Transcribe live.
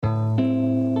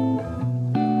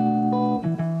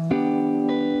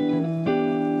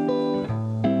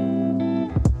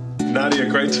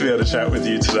great to be able to chat with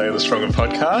you today on the Stronger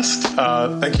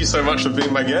Podcast. Thank you so much for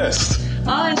being my guest.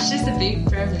 Oh, it's just a big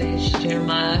privilege,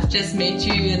 Jeremiah. I've just met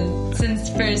you, and since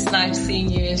first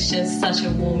seeing you, it's just such a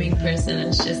warming person.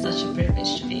 It's just such a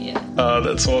privilege to be here.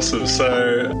 That's awesome.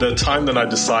 So the time that I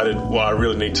decided, I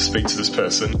really need to speak to this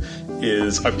person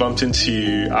is I bumped into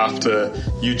you after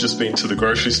you'd just been to the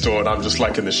grocery store and I'm just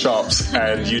in the shops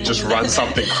and you just run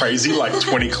something crazy,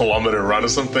 20-kilometer run or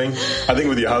something, I think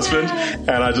with your husband.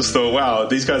 And I just thought, wow,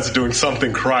 these guys are doing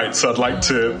something great. So I'd like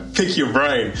to pick your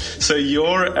brain. So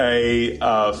you're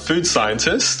a food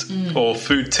scientist or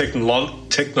food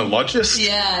technologist?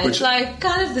 Yeah, it's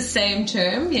kind of the same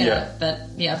term, but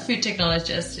food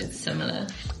technologist, it's similar.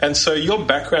 And so your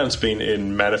background's been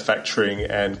in manufacturing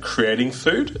and creating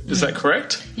food, is that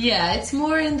correct? Yeah, it's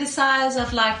more in the size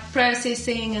of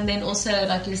processing and then also,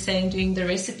 like you're saying, doing the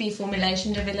recipe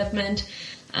formulation development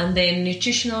and then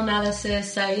nutritional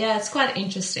analysis. So yeah, it's quite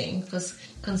interesting because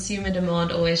consumer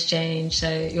demand always change, so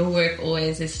your work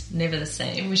always is never the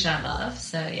same, which I love.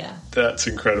 So yeah. That's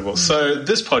incredible. So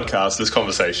this podcast, this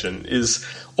conversation is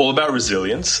all about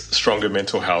resilience, stronger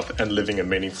mental health, and living a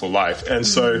meaningful life. And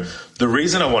so the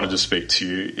reason I wanted to speak to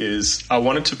you is I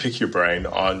wanted to pick your brain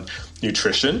on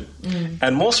nutrition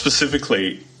and more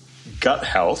specifically gut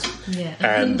health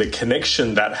and the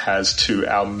connection that has to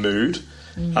our mood,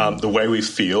 the way we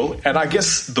feel, and I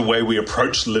guess the way we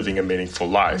approach living a meaningful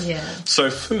life. Yeah.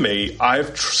 So for me,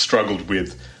 I've struggled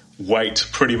with weight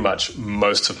pretty much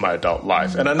most of my adult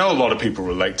life. And I know a lot of people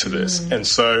relate to this. And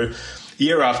so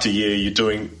year after year, you're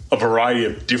doing a variety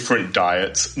of different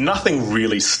diets. Nothing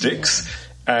really sticks.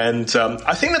 And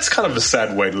I think that's kind of a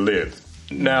sad way to live.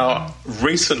 Now,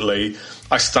 recently,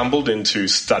 I stumbled into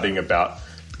studying about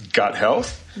gut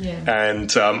health. Yeah.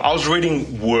 And I was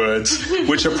reading words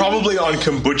which are probably on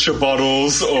kombucha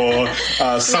bottles or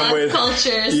somewhere. Life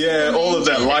cultures. Yeah, all of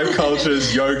that. Life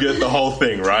cultures, yogurt, the whole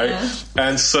thing, right? Yeah.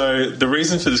 And so the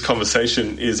reason for this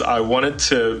conversation is I wanted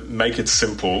to make it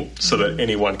simple so that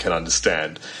anyone can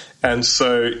understand. And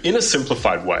so in a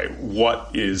simplified way,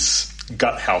 what is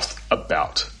gut health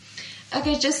about?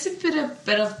 Okay, just to put a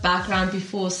bit of background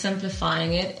before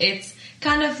simplifying it, it's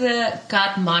kind of the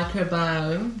gut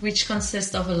microbiome, which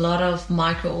consists of a lot of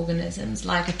microorganisms,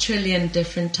 like 1 trillion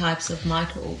different types of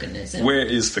microorganisms. Where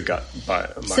is the gut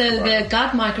microbiome? So the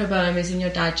gut microbiome is in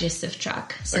your digestive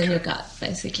tract, so in your gut,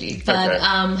 basically. But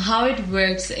how it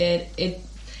works, it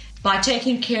by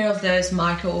taking care of those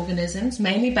microorganisms,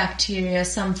 mainly bacteria,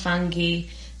 some fungi,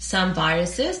 some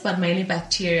viruses, but mainly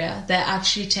bacteria, they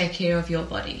actually take care of your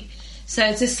body. So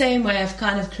it's the same way of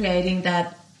kind of creating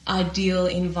that ideal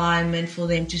environment for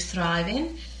them to thrive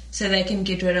in, so they can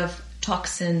get rid of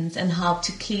toxins and help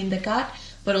to clean the gut,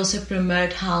 but also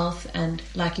promote health and,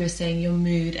 like you're saying, your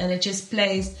mood. And it just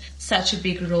plays such a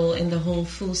big role in the whole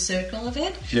full circle of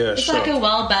it. Yeah, it's like a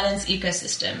well-balanced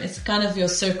ecosystem. It's kind of your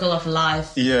circle of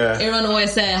life. Yeah. Everyone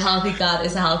always say a healthy gut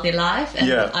is a healthy life, and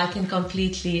yeah. I can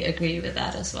completely agree with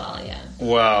that as well, yeah.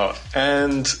 Wow.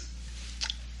 And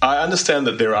I understand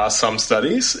that there are some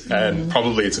studies, and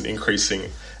probably it's an increasing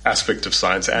aspect of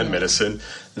science and medicine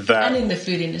that... And in the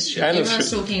food industry. Everyone's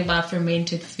talking about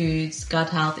fermented foods, gut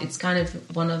health. It's kind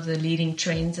of one of the leading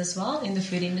trends as well in the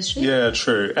food industry. Yeah,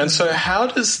 true. And so how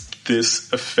does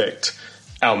this affect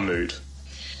our mood?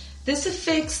 This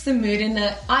affects the mood in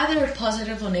either a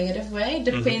positive or negative way. It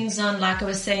depends on, like I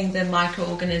was saying, the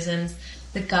microorganisms,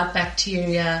 the gut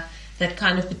bacteria, that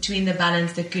kind of between the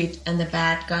balance, the good and the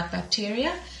bad gut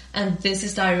bacteria. And this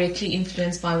is directly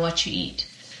influenced by what you eat.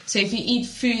 So if you eat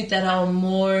food that are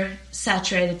more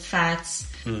saturated fats,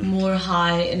 more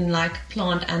high in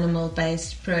plant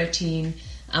animal-based protein,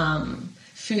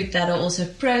 food that are also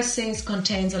processed,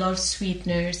 contains a lot of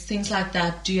sweeteners, things like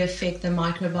that do affect the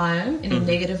microbiome in a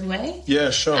negative way. Yeah,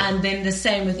 sure. And then the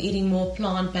same with eating more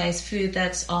plant-based food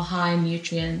that are high in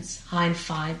nutrients, high in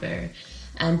fiber,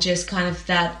 and just kind of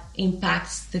that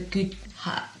impacts the good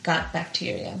gut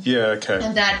bacteria. Yeah, okay.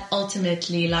 And that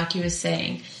ultimately, like you were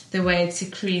saying, the way it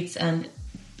secretes and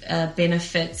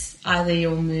benefits either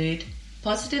your mood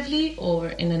positively or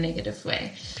in a negative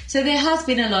way. So there has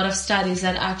been a lot of studies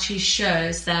that actually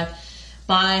shows that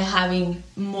by having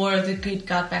more of the good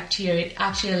gut bacteria, it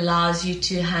actually allows you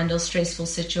to handle stressful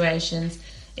situations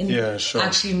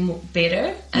actually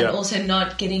better, and also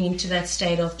not getting into that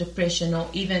state of depression or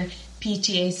even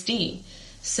PTSD.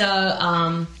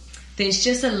 So there's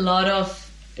just a lot of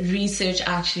research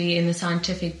actually in the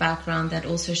scientific background that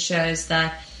also shows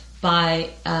that by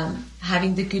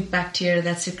having the good bacteria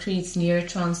that secretes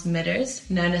neurotransmitters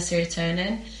known as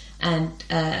serotonin and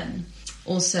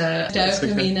also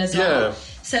dopamine as well.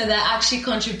 So they actually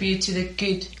contribute to the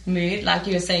good mood, like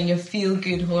you were saying, your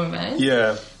feel-good hormone.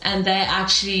 Yeah. And they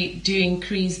actually do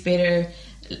increase better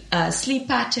sleep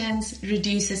patterns,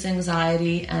 reduces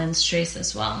anxiety and stress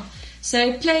as well. So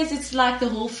it's like the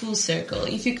whole full circle.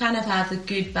 If you kind of have the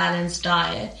good balanced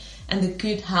diet and the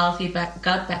good healthy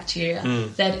gut bacteria,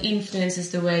 that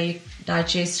influences the way you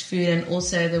digest food and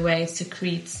also the way it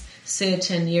secretes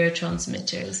certain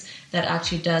neurotransmitters that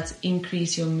actually does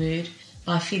increase your mood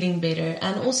by feeling better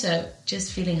and also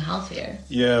just feeling healthier.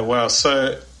 Yeah, wow.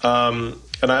 So,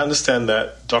 and I understand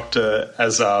that Dr.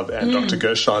 Azab and Dr.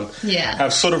 Gershon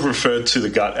have sort of referred to the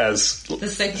gut as the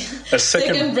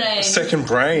second brain. Second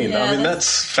brain. Yeah, I mean,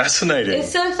 that's fascinating.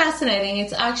 It's so fascinating.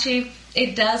 It's actually,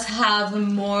 it does have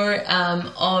more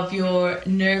of your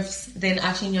nerves than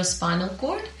actually in your spinal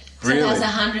cord. So Really? It has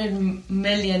 100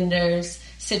 million nerves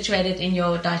situated in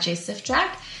your digestive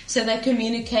tract. So they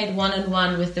communicate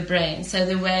one-on-one with the brain. So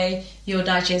the way your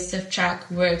digestive tract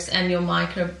works and your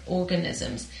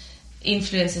microorganisms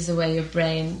influences the way your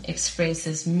brain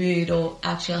expresses mood or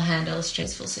actually handles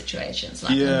stressful situations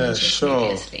like I mentioned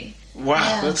previously.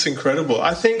 Wow, that's incredible.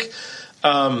 I think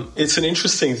it's an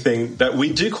interesting thing that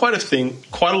we do quite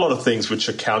a lot of things which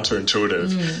are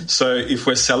counterintuitive. So if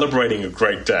we're celebrating a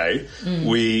great day,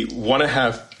 we want to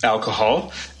have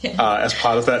alcohol as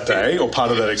part of that day or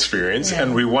part of that experience,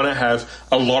 and we want to have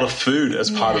a lot of food as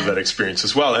part of that experience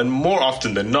as well. And more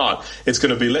often than not, it's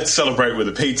going to be, let's celebrate with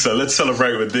a pizza, let's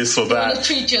celebrate with this or that. You want to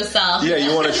treat yourself. Yeah,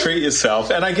 you want to treat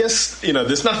yourself. And I guess,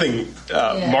 there's nothing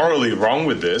morally wrong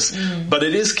with this, but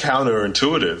it is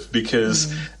counterintuitive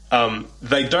because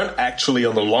they don't actually,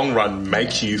 on the long run,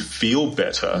 make you feel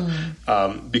better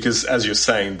because, as you're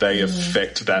saying, they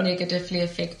affect that... Negatively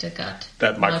affect the gut.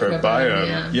 That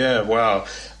microbiome. Yeah, wow.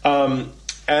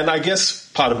 And I guess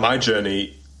part of my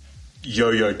journey,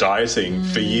 yo-yo dieting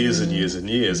for years and years and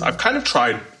years, I've kind of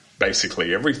tried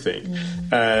basically everything.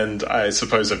 And I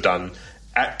suppose I've done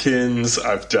Atkins,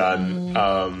 I've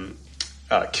done...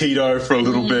 keto for a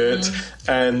little bit,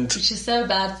 and which is so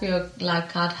bad for your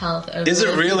gut health overall. Is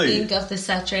it really? If you think of the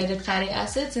saturated fatty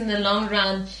acids, in the long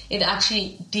run, it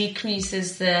actually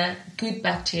decreases the good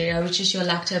bacteria, which is your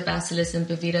lactobacillus and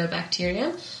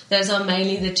bifidobacterium. Those are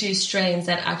mainly the two strains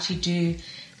that actually do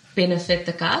benefit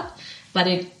the gut, but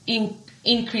it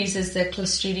increases the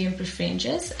Clostridium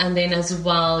perfringens and then as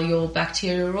well your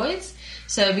bacteroides.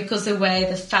 So because the way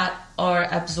the fat are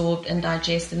absorbed and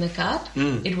digested in the gut,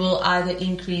 it will either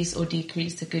increase or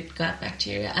decrease the good gut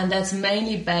bacteria. And that's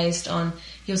mainly based on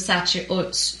your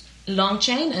long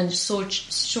chain and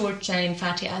short chain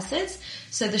fatty acids.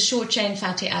 So the short chain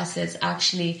fatty acids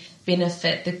actually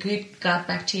benefit the good gut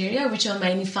bacteria, which are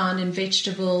mainly found in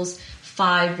vegetables,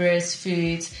 fibrous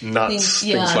foods, things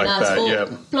like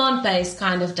that, plant-based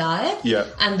kind of diet. Yeah.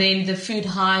 And then the food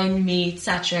high in meat,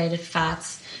 saturated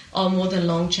fats, or more than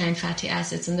long-chain fatty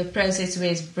acids. And the process where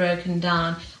it's broken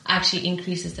down actually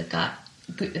increases the bad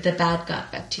gut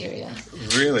bacteria.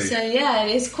 Really? So,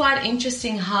 it is quite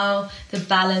interesting how the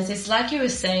balance is. Like you were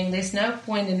saying, there's no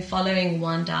point in following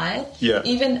one diet. Yeah.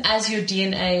 Even as your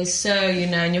DNA is so,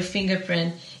 and your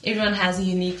fingerprint, everyone has a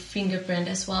unique fingerprint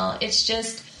as well. It's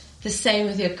just the same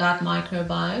with your gut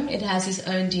microbiome. It has its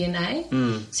own DNA.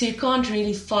 So you can't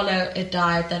really follow a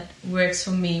diet that works for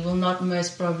me, will not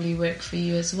most probably work for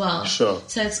you as well. Sure.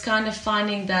 So it's kind of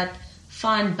finding that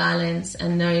fine balance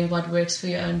and knowing what works for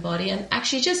your own body and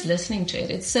actually just listening to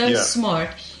it. It's so smart.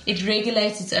 It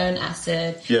regulates its own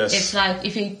acid. Yes. It's like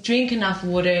if you drink enough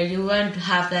water, you won't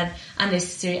have that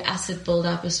unnecessary acid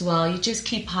buildup as well. You just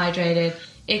keep hydrated.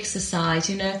 Exercise,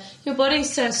 your body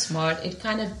is so smart. It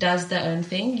kind of does their own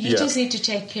thing. You just need to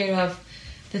take care of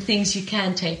the things you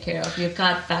can take care of, your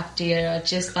gut bacteria,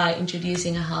 just by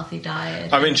introducing a healthy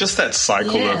diet. I mean, just that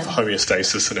cycle of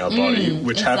homeostasis in our body,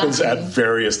 which happens at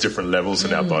various different levels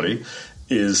in our body,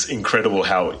 is incredible.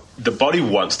 How the body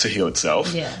wants to heal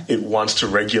itself. It wants to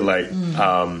regulate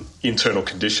internal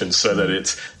conditions so that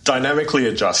it's dynamically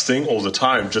adjusting all the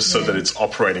time, just so that it's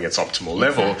operating its optimal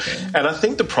level. And I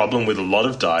think the problem with a lot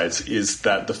of diets is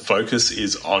that the focus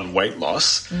is on weight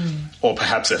loss or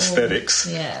perhaps aesthetics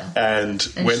and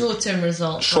short-term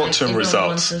results. Short-term results.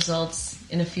 Wants results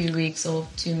in a few weeks or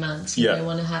 2 months. They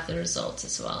want to have the results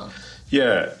as well.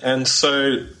 Yeah, and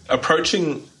so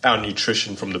approaching our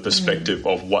nutrition from the perspective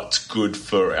of what's good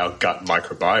for our gut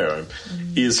microbiome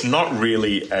is not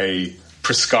really a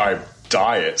prescribed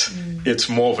diet. It's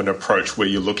more of an approach where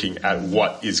you're looking at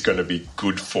what is going to be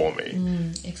good for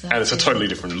me. Exactly. And it's a totally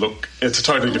different look. It's a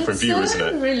totally different view, isn't it?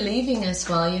 It's so relieving as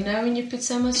well, when you put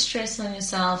so much stress on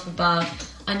yourself about,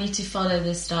 I need to follow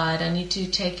this diet. I need to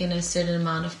take in a certain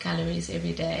amount of calories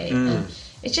every day. And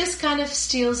it just kind of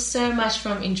steals so much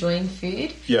from enjoying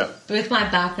food. Yeah. With my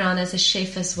background as a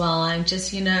chef as well, I'm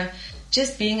just,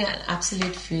 just being an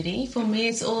absolute foodie. For me,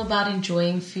 it's all about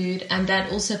enjoying food, and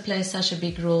that also plays such a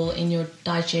big role in your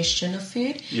digestion of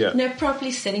food. Yeah.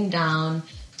 Properly sitting down,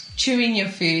 chewing your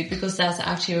food, because that's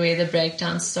actually where the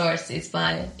breakdown starts, is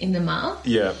in the mouth.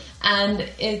 Yeah. And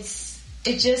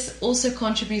it just also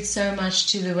contributes so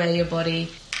much to the way your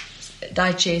body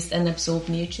digests and absorbs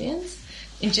nutrients,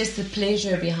 and just the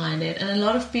pleasure behind it. And a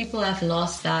lot of people have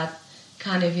lost that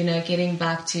kind of, getting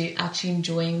back to actually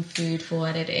enjoying food for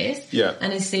what it is. Yeah.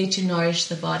 And it's there to nourish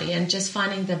the body, and just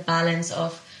finding the balance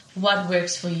of what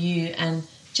works for you, and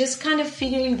just kind of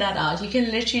figuring that out. You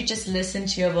can literally just listen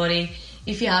to your body.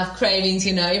 If you have cravings,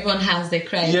 everyone has their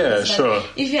cravings. Yeah, sure.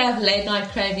 If you have late night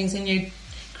cravings and you're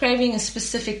craving a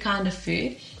specific kind of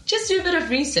food, just do a bit of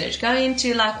research. Go into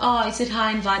is it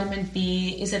high in vitamin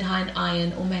B? Is it high in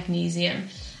iron or magnesium?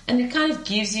 And it kind of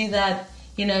gives you that,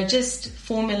 just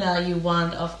formula you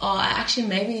want of, I actually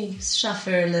maybe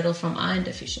suffer a little from iron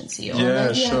deficiency. Or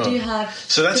maybe sure. I do have...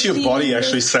 So that's your body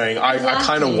actually saying, I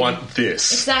kind of want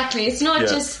this. Exactly. It's not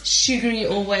just sugary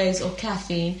always or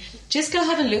caffeine. Just go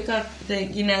have a look at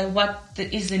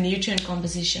is the nutrient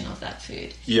composition of that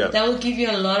food. Yeah. That will give you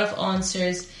a lot of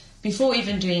answers before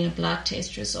even doing a blood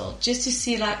test result, just to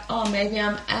see maybe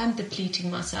I'm depleting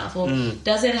myself, or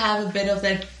does it have a bit of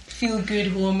that feel-good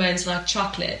hormones like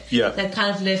chocolate that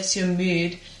kind of lifts your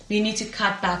mood. We need to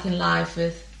cut back in life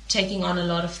with taking on a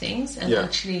lot of things, and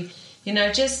actually,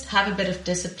 just have a bit of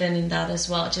discipline in that as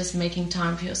well, just making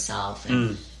time for yourself.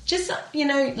 And just,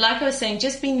 like I was saying,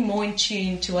 just being more in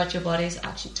tune to what your body is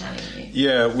actually telling you.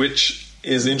 Yeah, which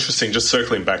is interesting. Just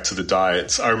circling back to the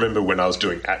diets, I remember when I was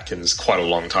doing Atkins quite a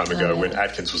long time ago, when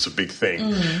Atkins was a big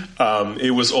thing.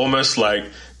 It was almost like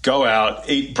go out,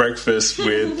 eat breakfast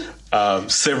with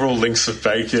several links of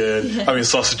bacon,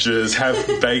 sausages,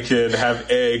 have bacon,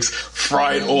 have eggs,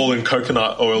 fry it all in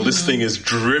coconut oil. This thing is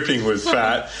dripping with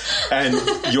fat, and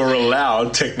you're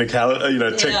allowed technically you're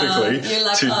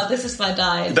like, this is my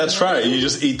diet. That's right. You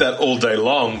just eat that all day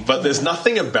long, but there's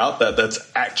nothing about that that's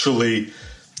actually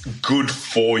good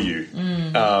for you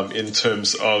in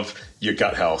terms of your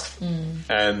gut health.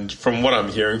 And from what I'm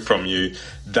hearing from you,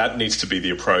 that needs to be the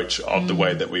approach of the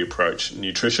way that we approach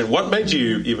nutrition. What made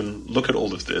you even look at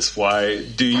all of this? Why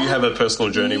do you have a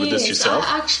personal journey with this yourself?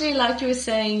 Actually, like you were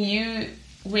saying, you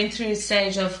went through a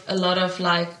stage of a lot of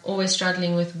always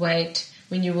struggling with weight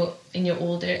when you were in your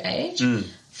older age.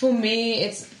 For me,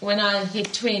 it's when I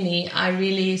hit 20, I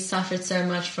really suffered so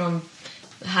much from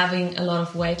having a lot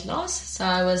of weight loss. So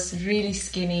I was really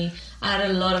skinny. I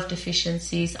had a lot of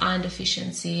deficiencies, iron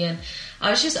deficiency, and I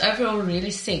was just overall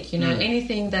really sick.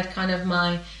 Anything that kind of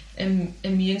my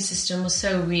immune system was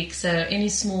so weak. So any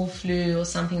small flu or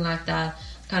something like that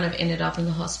kind of ended up in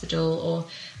the hospital, or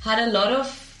had a lot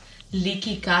of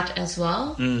leaky gut as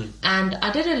well. And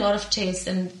I did a lot of tests,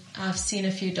 and I've seen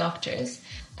a few doctors,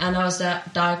 and I was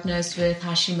diagnosed with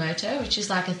Hashimoto, which is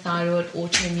like a thyroid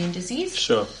autoimmune disease.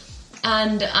 Sure.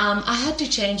 And I had to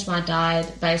change my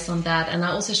diet based on that. And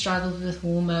I also struggled with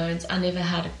hormones. I never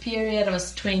had a period. I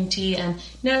was 20. And,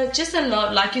 just a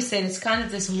lot, like you said, it's kind of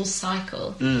this whole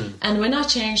cycle. And when I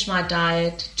changed my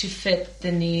diet to fit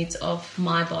the needs of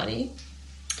my body,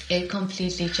 it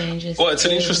completely changes. Well, it's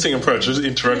an interesting approach. I'll just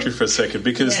interrupt you for a second,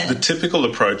 because the typical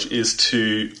approach is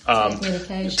to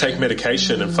take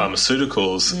medication and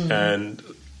pharmaceuticals, and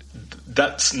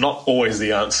that's not always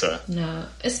the answer. No,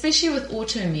 especially with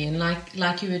autoimmune,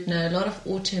 like you would know, a lot of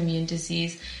autoimmune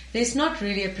disease, there's not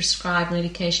really a prescribed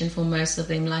medication for most of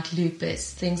them, like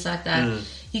lupus, things like that.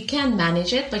 You can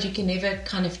manage it, but you can never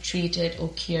kind of treat it or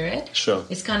cure it. Sure.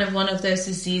 It's kind of one of those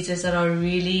diseases that are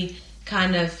really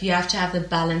kind of, you have to have the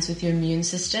balance with your immune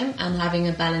system and having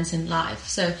a balance in life.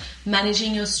 So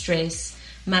managing your stress,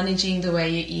 managing the way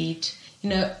you eat,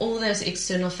 all those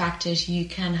external factors you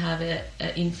can have an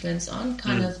influence on,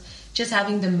 kind of just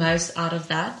having the most out of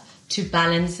that to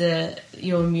balance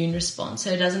your immune response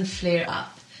so it doesn't flare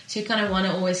up. So you kind of want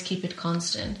to always keep it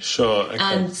constant. Sure. Okay.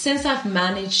 And since I've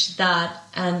managed that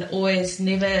and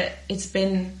it's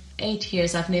been 8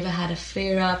 years, I've never had a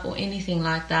flare up or anything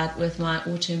like that with my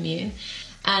autoimmune.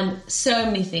 And so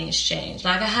many things changed.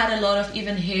 I had a lot of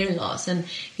even hair loss, and,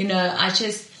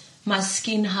 my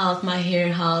skin health, my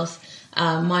hair health,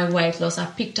 my weight loss, I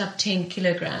picked up 10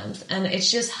 kilograms, and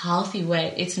it's just healthy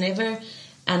weight. It's never,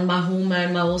 and my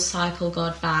my whole cycle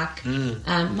got back.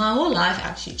 My whole life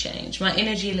actually changed. My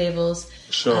energy levels.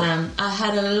 Sure. I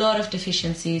had a lot of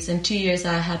deficiencies. In 2 years,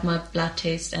 I had my blood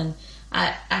test, and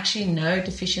actually no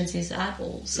deficiencies at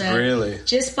all. So really,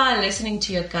 just by listening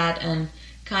to your gut and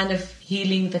kind of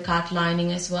healing the gut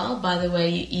lining as well, by the way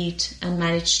you eat and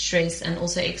manage stress and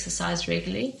also exercise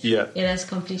regularly, it has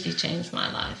completely changed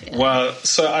my life. Yeah. Well,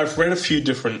 so I've read a few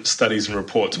different studies and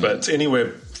reports, but it's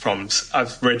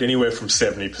I've read anywhere from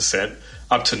 70%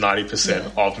 up to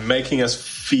 90% of making us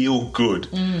feel good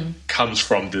comes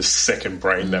from this second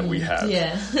brain that we have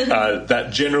that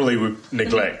generally we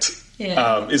neglect.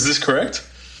 Is this correct?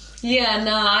 Yeah,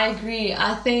 no, I agree.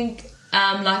 I think,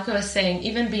 like I was saying,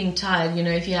 even being tired,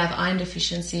 if you have iron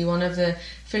deficiency, one of the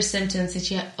first symptoms is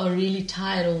that you are really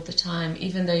tired all the time,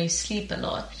 even though you sleep a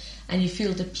lot and you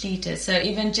feel depleted. So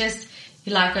even just,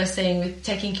 like I was saying, with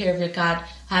taking care of your gut,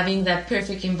 having that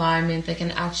perfect environment that can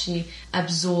actually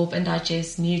absorb and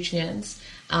digest nutrients,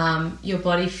 your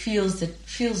body feels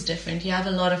different. You have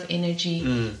a lot of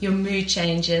energy. Your mood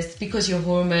changes because your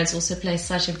hormones also play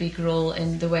such a big role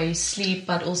in the way you sleep,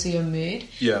 but also your mood.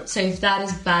 Yeah. So if that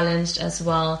is balanced as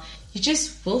well, you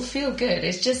just will feel good.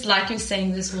 It's just like you're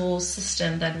saying, this whole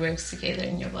system that works together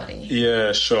in your body.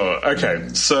 Yeah, sure. Okay,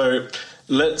 so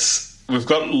we've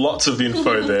got lots of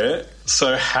info there.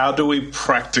 So how do we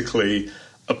practically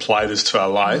apply this to our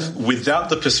life without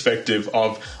the perspective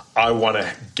of, I want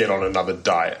to get on another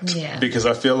diet? Because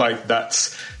I feel like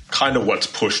that's kind of what's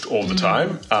pushed all the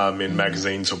time in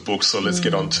magazines or books, or let's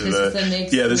get on to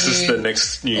this is the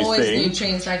next new always thing.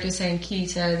 Nutrients, like you're saying,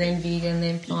 keto, then vegan,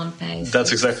 then plant-based.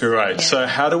 That's exactly right. So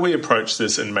how do we approach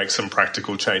this and make some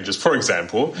practical changes? For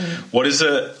example, I'm just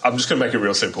going to make it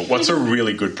real simple. What's a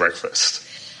really good breakfast?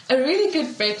 A really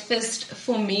good breakfast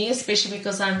for me, especially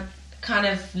because I'm kind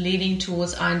of leading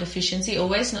towards iron deficiency,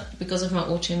 always, not because of my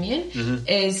autoimmune,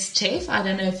 is teff. I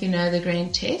don't know if you know the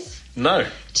grain teff. No.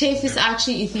 Teff is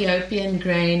actually Ethiopian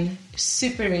grain,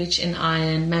 super rich in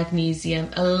iron, magnesium,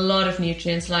 a lot of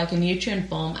nutrients, like a nutrient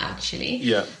bomb actually.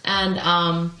 Yeah. And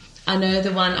I know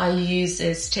the one I use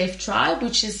is Teff Tribe,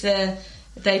 which is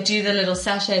they do the little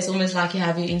sachets, almost like you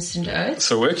have your instant oats.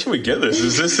 So where can we get this?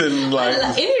 Is this in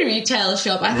any retail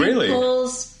shop? I think really?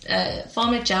 Coles,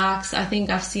 Farmer Jack's. I think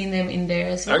I've seen them in there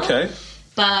as well. Okay.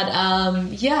 But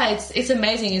it's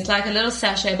amazing. It's like a little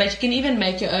sachet, but you can even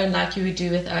make your own, like you would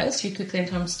do with oats. You cook them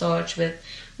from starch with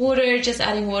water, just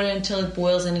adding water until it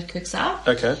boils and it cooks out.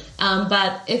 Okay.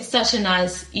 But it's such a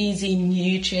nice, easy,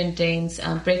 nutrient-dense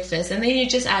breakfast. And then you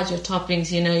just add your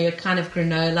toppings, your kind of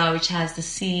granola, which has the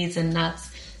seeds and nuts,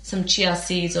 some chia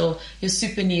seeds, or your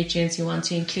super nutrients you want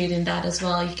to include in that as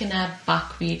well. You can add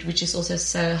buckwheat, which is also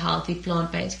so healthy,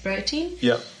 plant-based protein.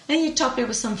 Yeah. And you top it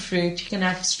with some fruit. You can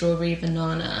have strawberry,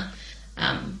 banana.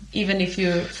 Even if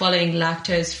you're following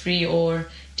lactose-free or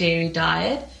dairy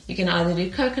diet, you can either do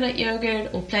coconut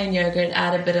yogurt or plain yogurt,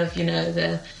 add a bit of,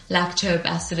 the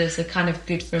lactobacillus, a kind of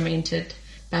good fermented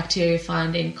bacteria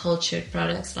found in cultured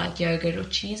products like yogurt or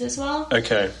cheese as well.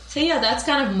 Okay. So yeah, that's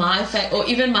kind of my favorite, or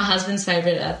even my husband's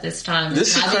favorite at this time.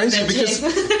 This is crazy because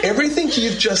everything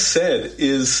you've just said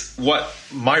is what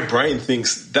my brain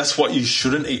thinks that's what you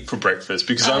shouldn't eat for breakfast,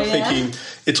 because I'm thinking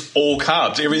it's all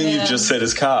carbs. Everything you've just said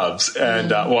is carbs,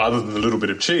 and other than a little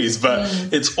bit of cheese, but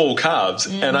it's all carbs.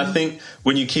 And I think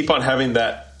when you keep on having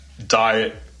that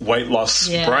diet weight loss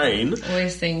brain,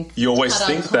 you always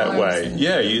think that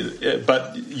way.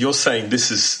 But you're saying this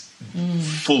is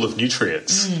full of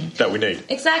nutrients that we need.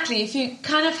 Exactly. If you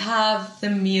kind of have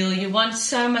the meal, you want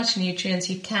so much nutrients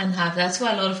you can have. That's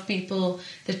why a lot of people,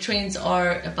 the trends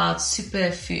are about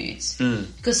superfoods,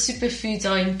 because superfoods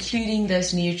are including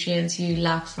those nutrients you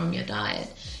lack from your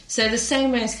diet. So the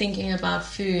same way as thinking about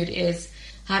food is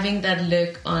having that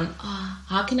look on,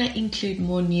 how can I include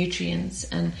more nutrients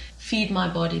and feed my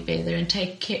body better and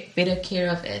take better care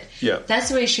of it? Yeah. That's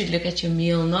the way you should look at your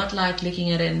meal, not like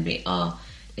looking at it and be,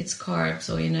 it's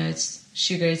carbs, or, it's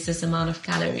sugar, it's this amount of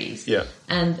calories. Yeah.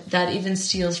 And that even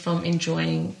steals from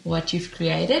enjoying what you've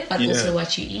created, but also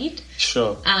what you eat.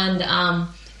 Sure. And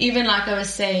even like I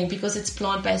was saying, because it's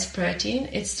plant-based protein,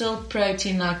 it's still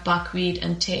protein like buckwheat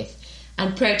and teff.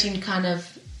 And protein kind of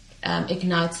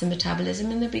ignites the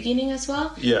metabolism in the beginning as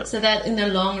well. Yeah. So that in the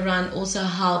long run also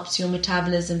helps your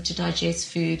metabolism to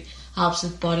digest food, helps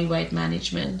with body weight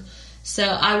management. So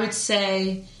I would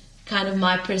say kind of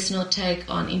my personal take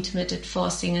on intermittent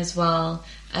fasting as well,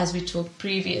 as we talked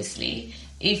previously.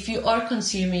 If you are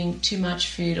consuming too much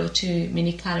food or too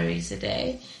many calories a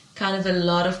day, kind of a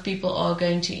lot of people are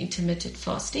going to intermittent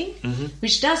fasting,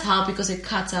 which does help because it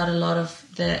cuts out a lot of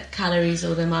the calories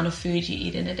or the amount of food you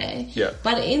eat in a day. Yeah.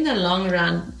 But in the long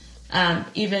run,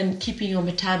 even keeping your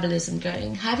metabolism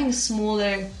going, having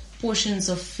smaller portions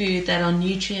of food that are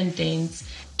nutrient dense,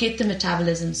 get the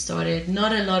metabolism started,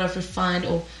 not a lot of refined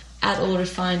or at all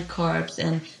refined carbs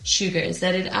and sugars,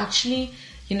 that it actually,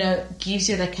 you know, gives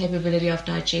you the capability of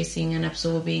digesting and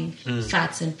absorbing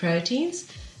fats and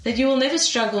proteins, that you will never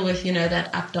struggle with, you know,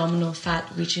 that abdominal fat,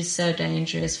 which is so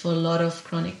dangerous for a lot of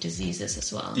chronic diseases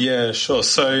as well. Yeah, sure.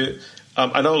 So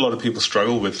I know a lot of people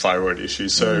struggle with thyroid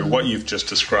issues. So what you've just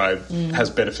described has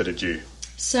benefited you.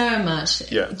 So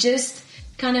much. Yeah. Just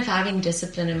kind of having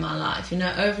discipline in my life, you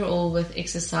know, overall with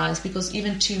exercise, because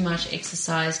even too much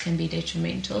exercise can be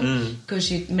detrimental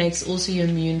because it makes also your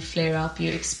immune flare up,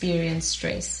 you experience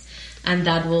stress, and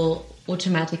that will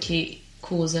automatically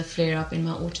cause a flare up in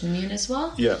my autoimmune as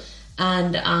well. Yeah.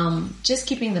 And just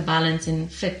keeping the balance in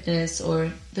fitness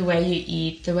or the way you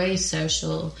eat, the way you're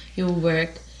social, your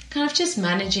work, kind of just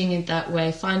managing it that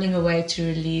way, finding a way to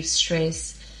relieve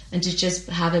stress and to just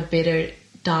have a better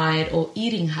diet or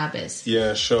eating habits.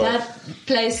 Yeah, sure. That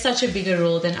plays such a bigger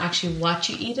role than actually what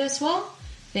you eat as well.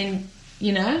 Then,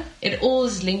 you know, it all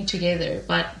is linked together.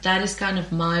 But that is kind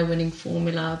of my winning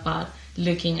formula about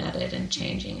looking at it and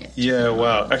changing it. Yeah,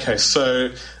 wow. Okay, so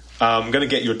I'm going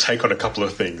to get your take on a couple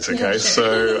of things, okay? Yeah,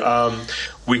 sure. So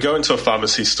we go into a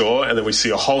pharmacy store and then we see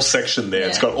a whole section there. Yeah.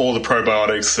 It's got all the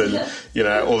probiotics and, you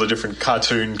know, all the different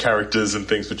cartoon characters and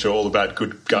things which are all about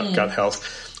good gut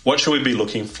health. What should we be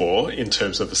looking for in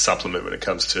terms of a supplement when it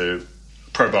comes to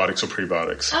probiotics or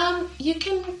prebiotics? You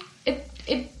can...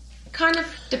 It kind of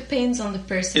depends on the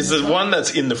person. Is the one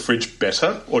that's in the fridge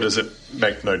better, or does it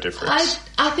make no difference?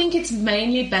 I think it's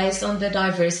mainly based on the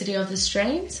diversity of the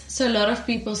strains. So a lot of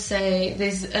people say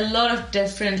there's a lot of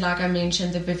different, like I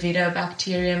mentioned, the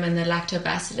Bifidobacterium and the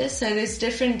Lactobacillus. So there's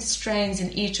different strains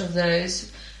in each of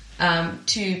those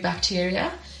two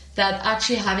bacteria, that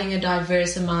actually having a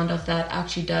diverse amount of that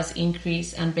actually does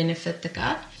increase and benefit the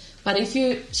gut. But if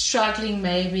you're struggling,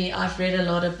 maybe I've read a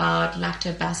lot about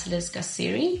Lactobacillus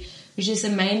gasseri, which is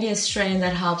mainly a strain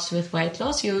that helps with weight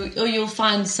loss. You'll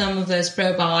find some of those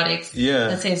probiotics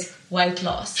that says weight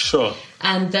loss. Sure.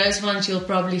 And those ones you'll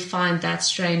probably find that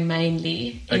strain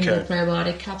mainly in the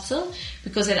probiotic capsule,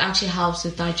 because it actually helps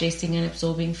with digesting and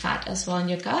absorbing fat as well in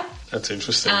your gut. That's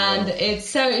interesting. And it's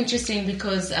so interesting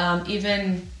because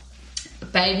even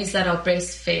babies that are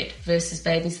breastfed versus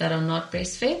babies that are not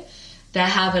breastfed, they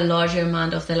have a larger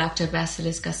amount of the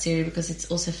Lactobacillus gasseri because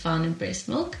it's also found in breast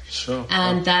milk. Sure.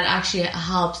 And that actually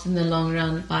helps in the long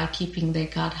run by keeping their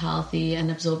gut healthy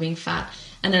and absorbing fat.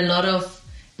 And a lot of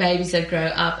babies that grow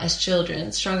up as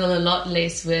children struggle a lot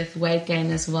less with weight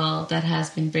gain as well that has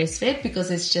been breastfed,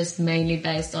 because it's just mainly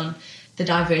based on the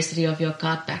diversity of your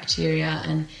gut bacteria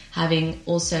and having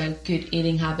also good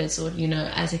eating habits, or, you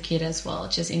know, as a kid as well,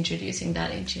 just introducing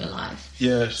that into your life.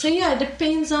 Yes. So yeah, it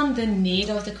depends on the need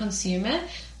of the consumer,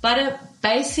 but a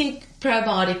basic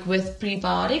probiotic with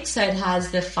prebiotics, so it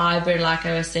has the fiber, like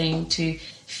I was saying, to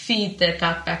feed the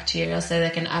gut bacteria so they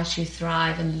can actually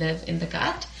thrive and live in the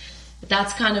gut.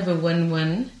 That's kind of a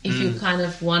win-win if you kind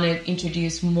of want to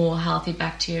introduce more healthy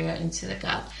bacteria into the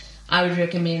gut. I would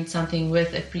recommend something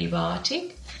with a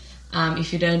prebiotic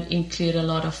if you don't include a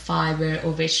lot of fiber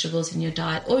or vegetables in your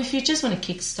diet, or if you just want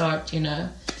to kickstart, you know,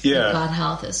 your gut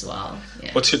health as well.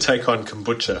 Yeah. What's your take on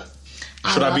kombucha?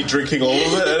 Should I be drinking all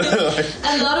of it?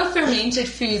 A lot of fermented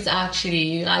foods,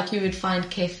 actually. Like you would find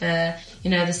kefir, you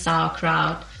know, the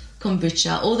sauerkraut,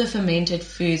 kombucha. All the fermented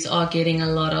foods are getting a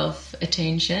lot of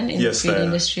attention in the food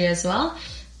industry as well.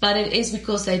 But it is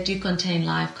because they do contain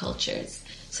live cultures.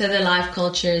 So the live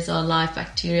cultures are live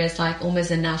bacteria. It's like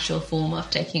almost a natural form of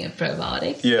taking a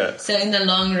probiotic. Yeah. So in the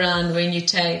long run, when you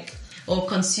take or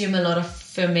consume a lot of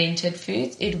fermented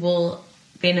foods, it will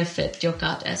benefit your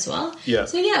gut as well. Yeah.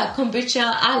 So yeah, kombucha,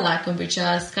 I like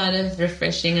kombucha. It's kind of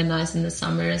refreshing and nice in the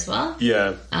summer as well.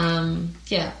 Yeah.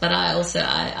 But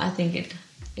I think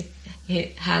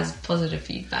it has positive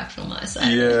feedback from my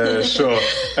side. Yeah, sure.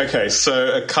 Okay,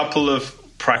 so a couple of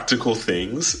practical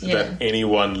things that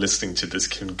anyone listening to this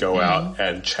can go out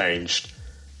and change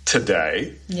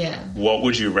today. Yeah. What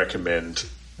would you recommend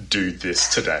do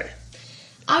this today?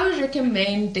 I would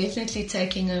recommend definitely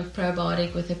taking a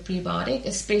probiotic with a prebiotic,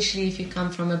 especially if you come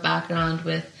from a background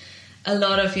with a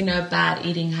lot of, you know, bad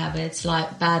eating habits,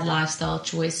 like bad lifestyle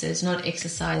choices, not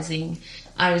exercising.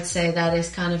 I would say that is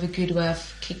kind of a good way of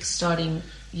kickstarting,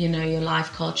 you know, your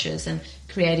life cultures and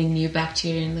creating new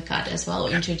bacteria in the gut as well,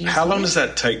 or introducing. How long does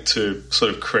that take to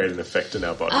sort of create an effect in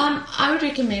our body? I would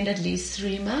recommend at least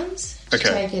 3 months to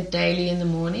take it daily in the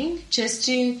morning.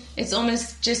 It's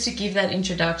almost just to give that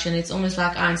introduction. It's almost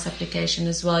like iron supplication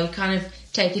as well. You kind of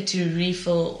take it to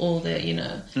refill all the, you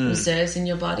know, reserves in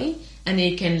your body, and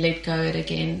then you can let go it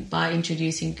again by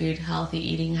introducing good, healthy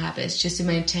eating habits just to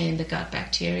maintain the gut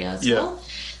bacteria as well.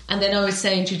 And then I would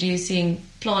say introducing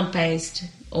plant-based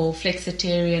or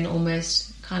flexitarian almost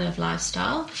kind of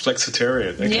lifestyle.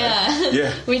 Flexitarian, okay.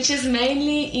 Yeah. Which is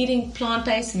mainly eating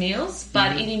plant-based meals,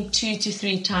 but eating 2 to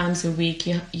 3 times a week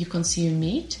you consume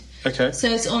meat. Okay. So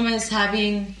it's almost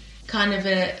having kind of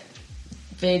a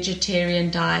vegetarian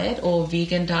diet or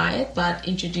vegan diet, but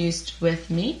introduced with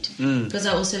meat. Because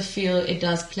I also feel it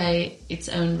does play its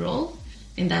own role.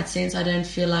 In that sense, I don't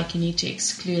feel like you need to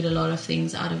exclude a lot of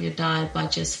things out of your diet by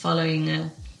just following a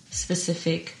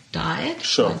specific diet,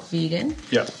 like vegan.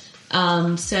 Yeah.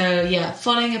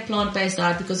 Following a plant-based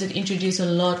diet, because it introduces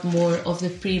a lot more of the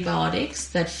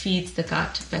prebiotics that feeds the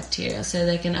gut bacteria, so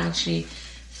they can actually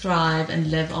thrive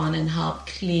and live on and help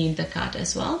clean the gut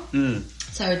as well.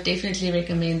 So I would definitely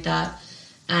recommend that.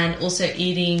 And also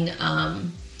eating a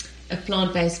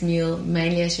plant-based meal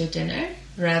mainly as your dinner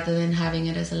rather than having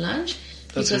it as a lunch.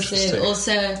 That's because interesting. it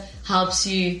also helps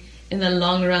you in the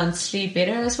long run sleep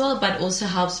better as well, but also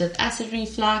helps with acid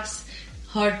reflux,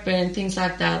 heartburn, things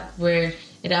like that, where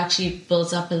it actually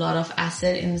builds up a lot of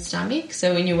acid in the stomach.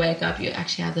 So when you wake up, you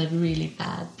actually have that really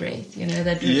bad breath,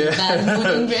 that really bad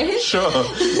morning breath. Sure.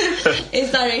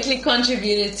 It's directly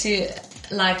contributed to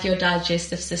like your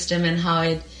digestive system and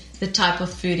how the type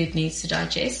of food it needs to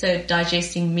digest. So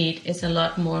digesting meat is a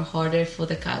lot more harder for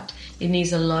the gut. It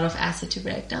needs a lot of acid to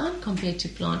break down compared to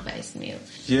plant-based meal.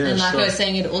 Yeah, and like I was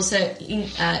saying, it also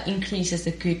increases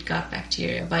the good gut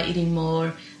bacteria by eating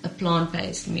more a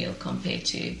plant-based meal compared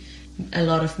to a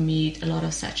lot of meat, a lot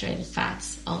of saturated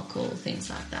fats, alcohol,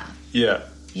 things like that. Yeah.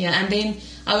 Yeah, and then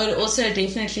I would also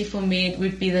definitely, for me, it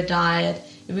would be the diet.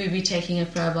 It would be taking a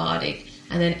probiotic.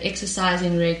 And then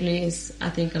exercising regularly is, I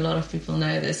think a lot of people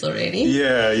know this already.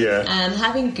 Yeah. And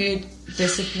having good,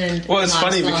 disciplined. Well, it's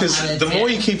funny because the more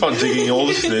you keep on digging all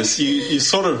of this, you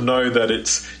sort of know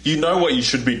that you know what you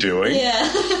should be doing. Yeah.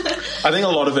 I think a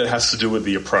lot of it has to do with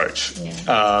the approach.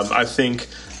 Yeah. I think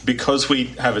because we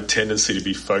have a tendency to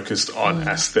be focused on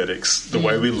aesthetics, the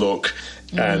way we look,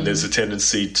 and there's a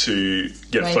tendency to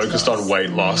get focused on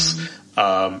weight loss.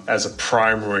 As a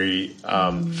primary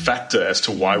factor as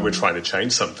to why we're trying to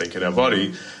change something in our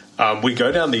body, we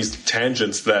go down these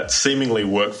tangents that seemingly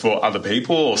work for other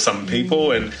people or some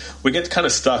people, and we get kind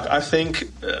of stuck. I think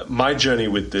my journey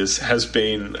with this has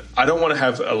been, I don't want to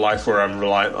have a life where I'm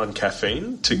reliant on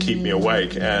caffeine to keep me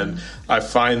awake, and I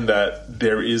find that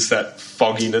there is that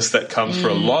fogginess that comes for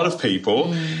a lot of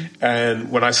people, and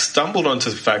when I stumbled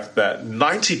onto the fact that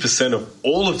 90% of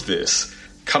all of this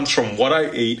comes from what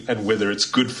I eat and whether it's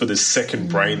good for this second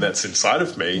brain that's inside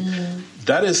of me,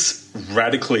 that is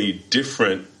radically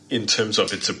different in terms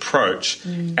of its approach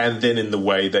and then in the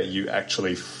way that you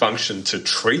actually function to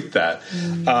treat that.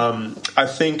 I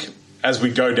think as we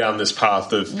go down this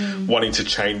path of wanting to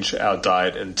change our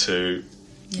diet and to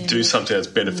do something that's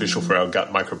beneficial for our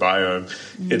gut microbiome,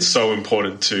 it's so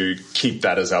important to keep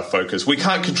that as our focus. We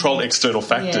can't control external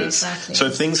factors. Yeah, exactly. So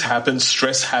things happen,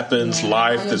 stress happens,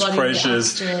 life, there's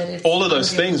pressures, all of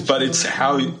those things, but it's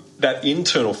how that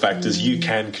internal factors, you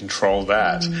can control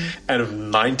that. And if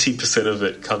 90% of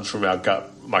it comes from our gut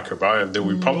microbiome, then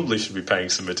we probably should be paying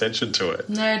some attention to it.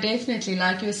 No, definitely.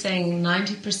 Like you were saying,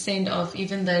 90% of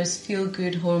even those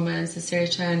feel-good hormones, the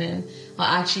serotonin,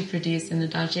 are actually produced in the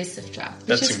digestive tract.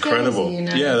 That's incredible.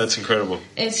 Crazy, Yeah, that's incredible.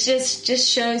 It's just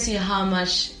shows you how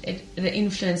much the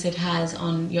influence it has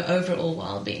on your overall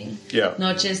well-being. Yeah.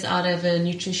 Not just out of a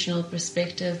nutritional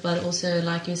perspective, but also,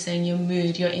 like you're saying, your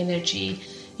mood, your energy.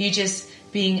 You just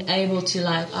being able to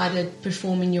like either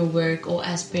perform in your work or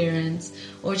as parents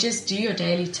or just do your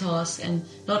daily tasks and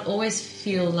not always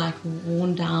feel like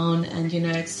worn down, and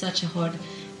it's such a hard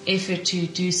effort to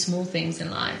do small things in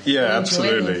life. Yeah, and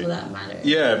absolutely. enjoy them for that matter.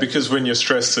 Yeah, because when you're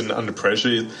stressed and under pressure,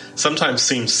 it sometimes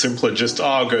seems simpler just,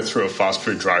 I'll go through a fast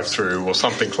food drive-through or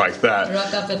something like that.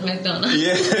 Rock up at McDonald's.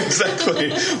 Yeah,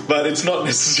 exactly. But it's not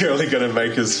necessarily going to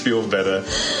make us feel better.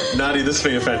 Nadi, this has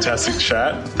been a fantastic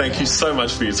chat. Thank you so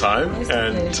much for your time.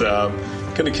 And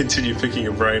going to continue picking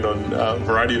your brain on a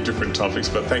variety of different topics,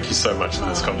 but thank you so much for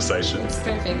this conversation. It's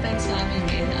perfect. Thanks for having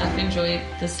me. I've enjoyed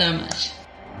this so much.